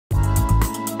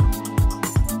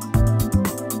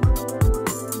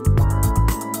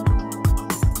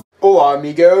Hola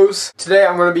amigos! Today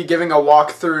I'm going to be giving a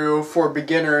walkthrough for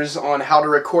beginners on how to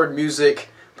record music,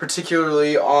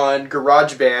 particularly on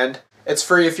GarageBand. It's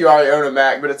free if you already own a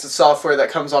Mac, but it's a software that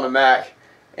comes on a Mac,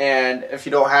 and if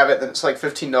you don't have it then it's like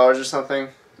 $15 or something.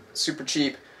 It's super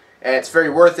cheap, and it's very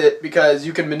worth it because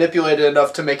you can manipulate it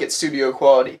enough to make it studio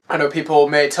quality. I know people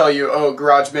may tell you, oh,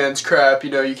 GarageBand's crap,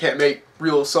 you can't make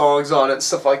real songs on it and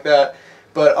stuff like that.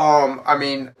 But, I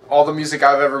mean, all the music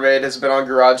I've ever made has been on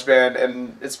GarageBand,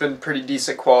 and it's been pretty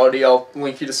decent quality. I'll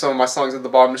link you to some of my songs at the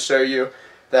bottom to show you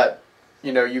that,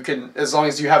 you can, as long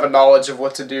as you have a knowledge of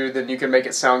what to do, then you can make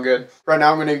it sound good. Right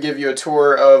now I'm going to give you a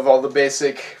tour of all the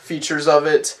basic features of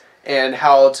it and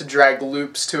how to drag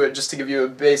loops to it just to give you a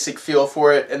basic feel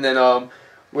for it. And then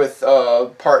with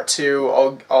part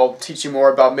 2, I'll teach you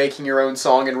more about making your own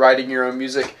song and writing your own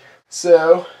music.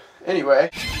 So, anyway.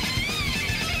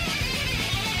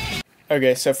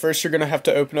 Okay, so first you're going to have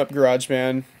to open up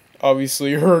GarageBand.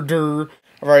 Obviously, I've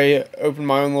already opened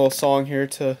my own little song here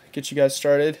to get you guys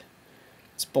started.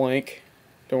 It's blank.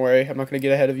 Don't worry, I'm not going to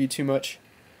get ahead of you too much.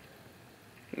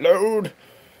 Load!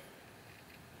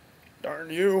 Darn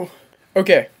you.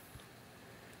 Okay.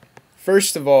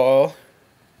 First of all,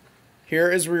 here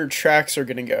is where your tracks are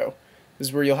going to go. This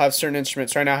is where you'll have certain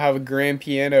instruments. Right now I have a grand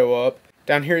piano up.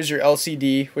 Down here is your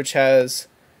LCD, which has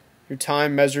your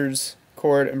time, measures,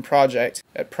 chord, and project.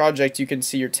 At project you can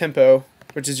see your tempo,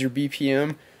 which is your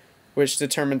BPM, which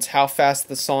determines how fast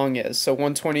the song is. So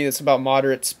 120, that's about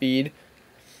moderate speed.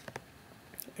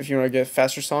 If you want to get a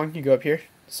faster song, you go up here.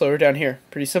 Slower down here.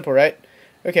 Pretty simple, right?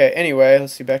 Okay, anyway,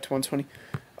 let's see, back to 120.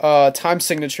 Time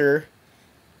signature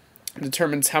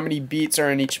determines how many beats are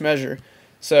in each measure.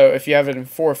 So if you have it in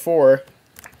 4/4,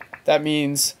 that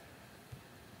means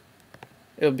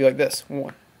it'll be like this.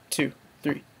 1, 2,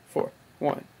 3, 4.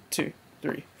 1, 2,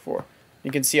 3, 4.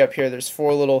 You can see up here there's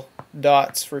 4 little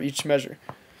dots for each measure.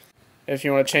 If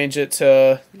you want to change it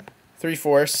to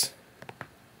 3/4,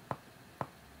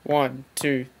 1,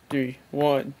 2, 3,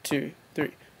 1, 2,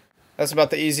 3. That's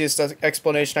about the easiest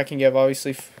explanation I can give.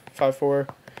 Obviously 5/4.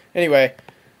 Anyway,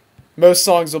 most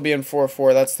songs will be in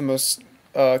 4/4. That's the most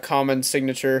common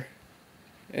signature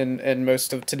in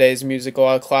most of today's music. A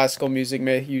lot of classical music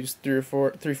may use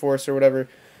 3/4 or whatever.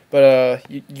 But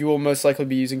you will most likely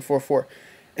be using 4/4.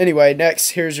 Anyway, next,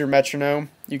 here's your metronome.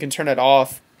 You can turn it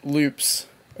off. Loops.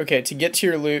 Okay, to get to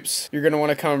your loops, you're going to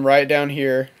want to come right down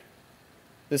here.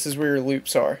 This is where your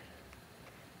loops are.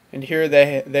 And here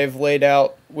they've laid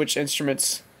out which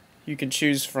instruments you can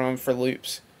choose from for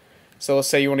loops. So let's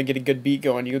say you want to get a good beat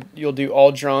going. You'll do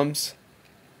all drums.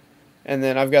 And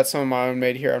then I've got some of my own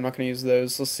made here. I'm not going to use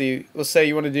those. Let's see. Let's say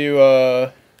you want to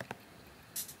do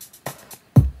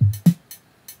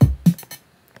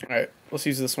Alright, let's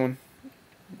use this one.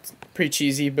 It's pretty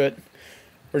cheesy, but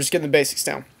we're just getting the basics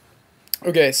down.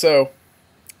 Okay, so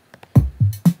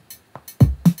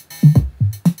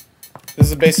this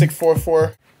is a basic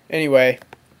 4/4. Anyway,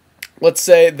 let's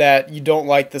say that you don't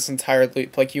like this entire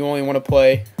loop. Like you only want to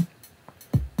play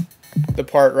the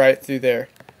part right through there.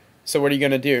 So what are you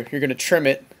going to do? You're going to trim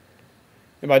it.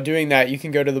 And by doing that, you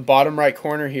can go to the bottom right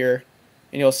corner here,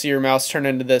 and you'll see your mouse turn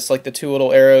into this, like the 2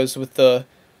 little arrows with the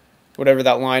whatever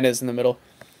that line is in the middle.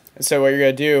 And so what you're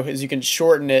going to do is you can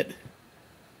shorten it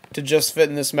to just fit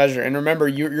in this measure. And remember,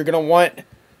 you're going to want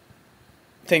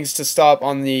things to stop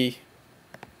on the,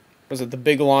 the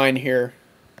big line here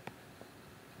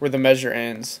where the measure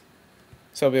ends.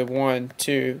 So it'll be 1,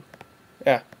 2,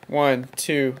 1,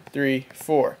 2, 3,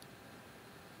 4.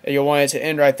 And you'll want it to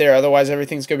end right there, otherwise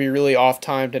everything's going to be really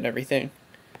off-timed and everything.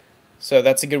 So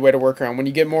that's a good way to work around. When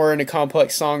you get more into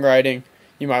complex songwriting,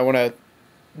 you might want to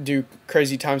do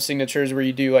crazy time signatures where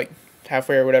you do like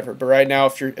halfway or whatever. But right now,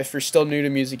 if you're still new to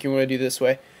music, you want to do this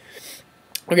way.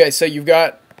 Okay, so you've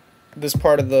got this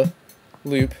part of the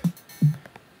loop.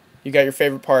 You got your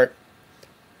favorite part.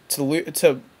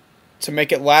 To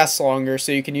make it last longer,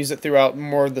 so you can use it throughout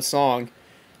more of the song,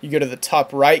 you go to the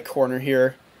top right corner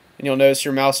here, and you'll notice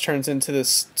your mouse turns into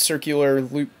this circular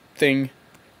loop thing,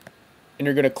 and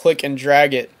you're going to click and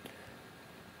drag it.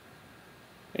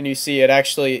 And you see it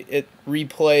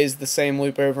replays the same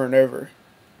loop over and over.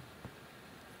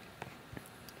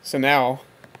 So now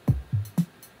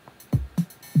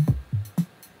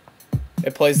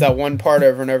it plays that one part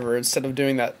over and over instead of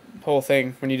doing that whole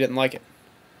thing when you didn't like it.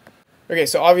 Okay,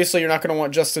 so obviously you're not going to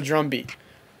want just a drum beat.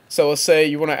 So let's say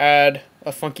you want to add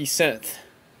a funky synth.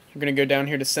 You're going to go down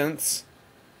here to Synths.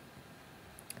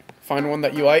 Find one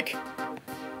that you like.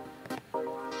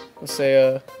 Let's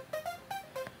say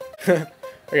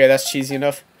okay, that's cheesy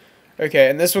enough. Okay,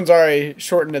 and this one's already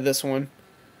shortened to this one.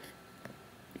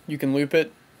 You can loop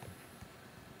it.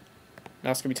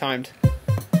 Now it's going to be timed.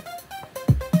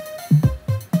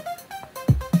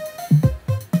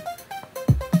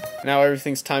 Now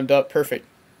everything's timed up perfect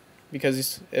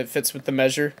because it fits with the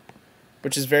measure,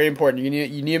 which is very important. You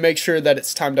need to make sure that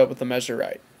it's timed up with the measure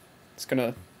right. It's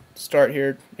gonna start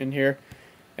here and here,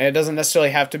 and it doesn't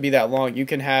necessarily have to be that long. You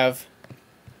can have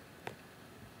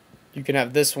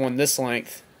this one this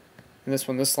length and this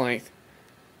one this length.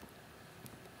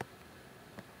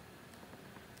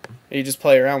 And you just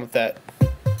play around with that.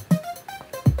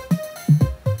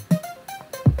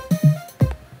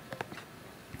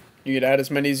 You can add as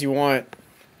many as you want,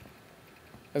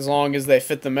 as long as they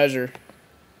fit the measure.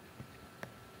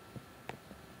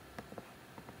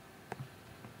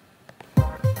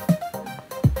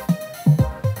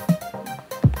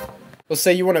 Let's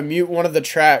say you want to mute one of the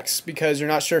tracks because you're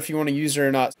not sure if you want to use it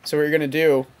or not. So what you're going to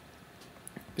do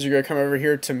is you're going to come over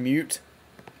here to mute,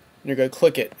 and you're going to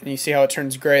click it, and you see how it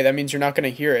turns gray. That means you're not going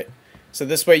to hear it. So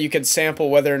this way you can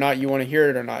sample whether or not you want to hear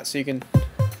it or not. So you can...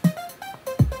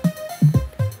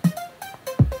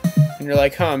 And you're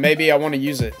like, huh, maybe I want to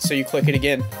use it. So you click it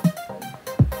again.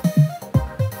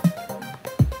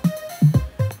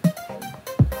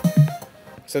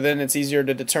 So then it's easier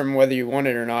to determine whether you want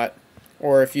it or not,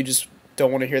 or if you just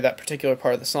don't want to hear that particular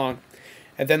part of the song.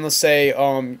 And then let's say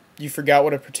you forgot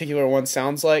what a particular one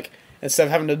sounds like. Instead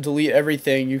of having to delete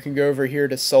everything, you can go over here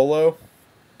to solo.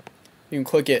 You can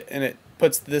click it, and it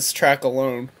puts this track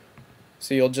alone.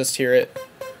 So you'll just hear it.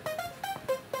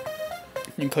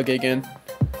 You can click it again.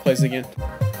 Plays again.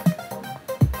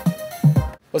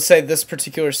 Let's say this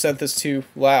particular synth is too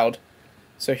loud.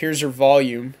 So here's your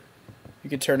volume. You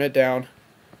can turn it down,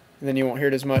 and then you won't hear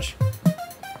it as much.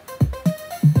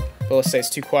 But let's say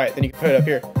it's too quiet, then you can put it up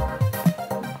here.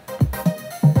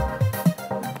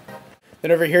 Then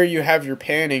over here you have your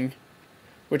panning,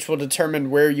 which will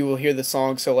determine where you will hear the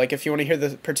song. So like if you want to hear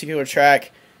the particular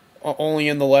track only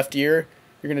in the left ear,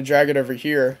 you're going to drag it over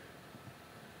here.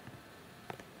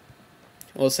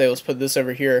 Let's say, let's put this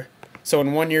over here. So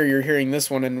in one ear you're hearing this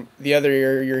one, and the other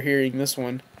ear you're hearing this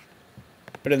one.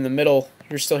 But in the middle,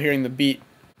 you're still hearing the beat.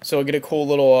 So it'll get a cool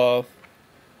little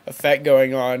effect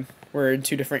going on, where in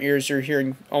two different ears you're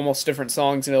hearing almost different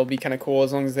songs, and it'll be kind of cool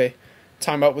as long as they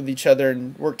time up with each other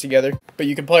and work together. But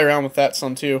you can play around with that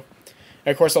some too.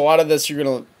 And of course, a lot of this you're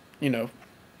gonna, you're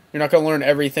not gonna learn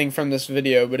everything from this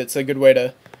video, but it's a good way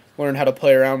to learn how to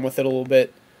play around with it a little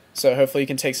bit. So hopefully you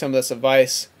can take some of this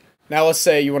advice. Now let's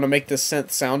say you want to make this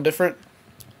synth sound different.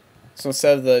 So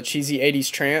instead of the cheesy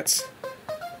 80s trance,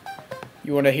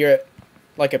 you want to hear it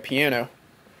like a piano.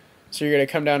 So you're going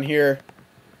to come down here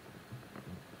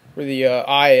where the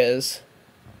I is.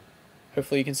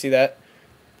 Hopefully you can see that.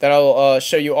 That'll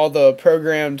show you all the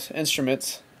programmed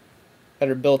instruments that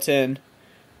are built in.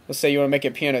 Let's say you want to make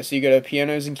it piano. So you go to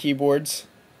pianos and keyboards.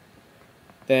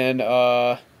 Then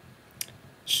let's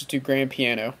just do grand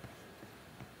piano.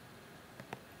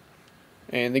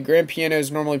 And the grand piano is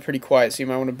normally pretty quiet, so you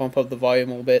might want to bump up the volume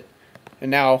a little bit.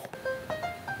 And now,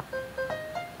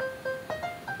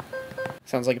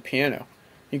 sounds like a piano.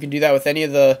 You can do that with any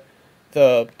of the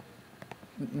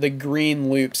green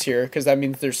loops here, because that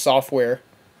means there's software,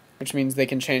 which means they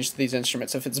can change these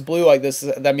instruments. If it's blue like this,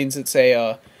 that means it's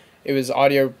it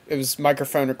was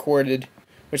microphone recorded,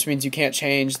 which means you can't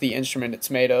change the instrument it's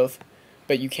made of,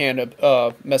 but you can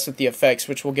mess with the effects,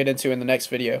 which we'll get into in the next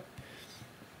video.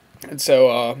 And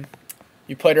so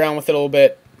you played around with it a little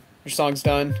bit, your song's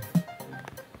done.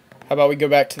 How about we go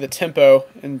back to the tempo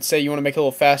and say you want to make it a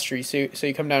little faster. So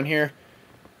you come down here,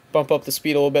 bump up the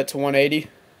speed a little bit to 180.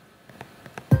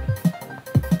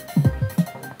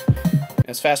 And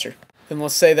it's faster. Then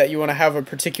let's say that you want to have a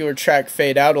particular track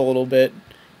fade out a little bit.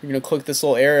 You're going to click this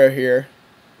little arrow here.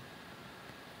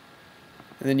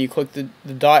 And then you click the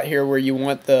dot here where you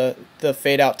want the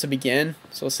fade out to begin.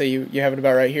 So let's say you have it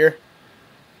about right here.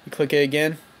 You click it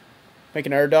again, make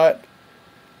another dot,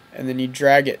 and then you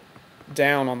drag it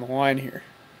down on the line here.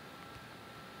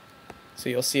 So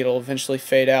you'll see it'll eventually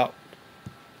fade out.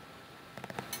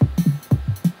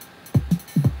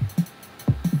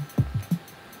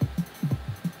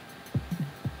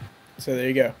 So there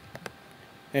you go.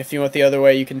 And if you want the other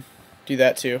way, you can do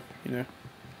that too,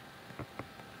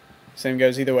 Same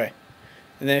goes either way.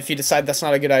 And then if you decide that's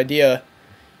not a good idea,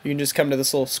 you can just come to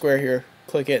this little square here,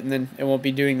 click it, and then it won't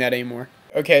be doing that anymore.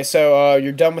 Okay, so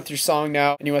you're done with your song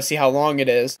now, and you want to see how long it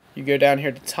is. You go down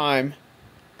here to time,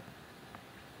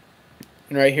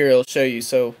 and right here it'll show you.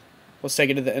 So let's take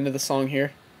it to the end of the song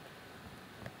here.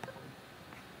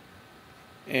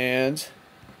 And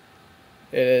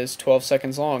it is 12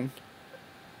 seconds long.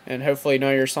 And hopefully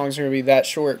none of your songs are going to be that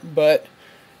short, but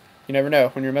you never know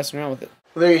when you're messing around with it.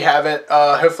 Well, there you have it.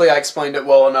 Hopefully I explained it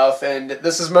well enough, and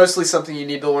this is mostly something you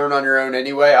need to learn on your own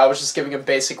anyway. I was just giving a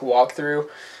basic walkthrough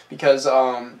because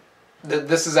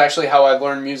this is actually how I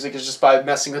learned music, is just by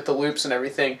messing with the loops and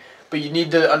everything. But you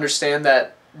need to understand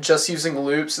that just using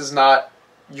loops is not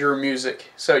your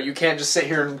music. So you can't just sit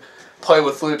here and play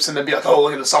with loops and then be like, oh,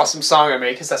 look at this awesome song I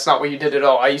made, because that's not what you did at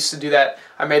all. I used to do that.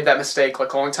 I made that mistake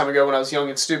like a long time ago when I was young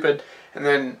and stupid, and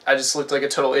then I just looked like a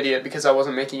total idiot because I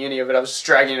wasn't making any of it. I was just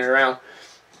dragging it around.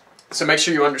 So make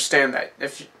sure you understand that.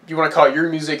 If you want to call it your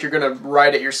music, you're going to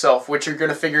write it yourself, which you're going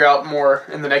to figure out more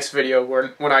in the next video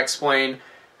when I explain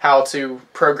how to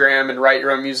program and write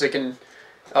your own music, and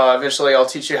eventually I'll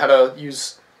teach you how to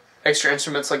use extra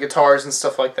instruments like guitars and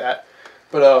stuff like that.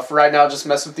 But for right now, just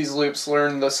mess with these loops,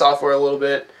 learn the software a little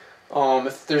bit.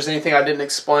 If there's anything I didn't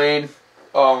explain,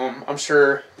 I'm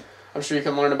sure you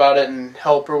can learn about it and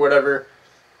help or whatever.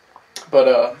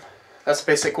 But that's a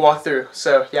basic walkthrough.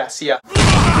 So yeah, see ya.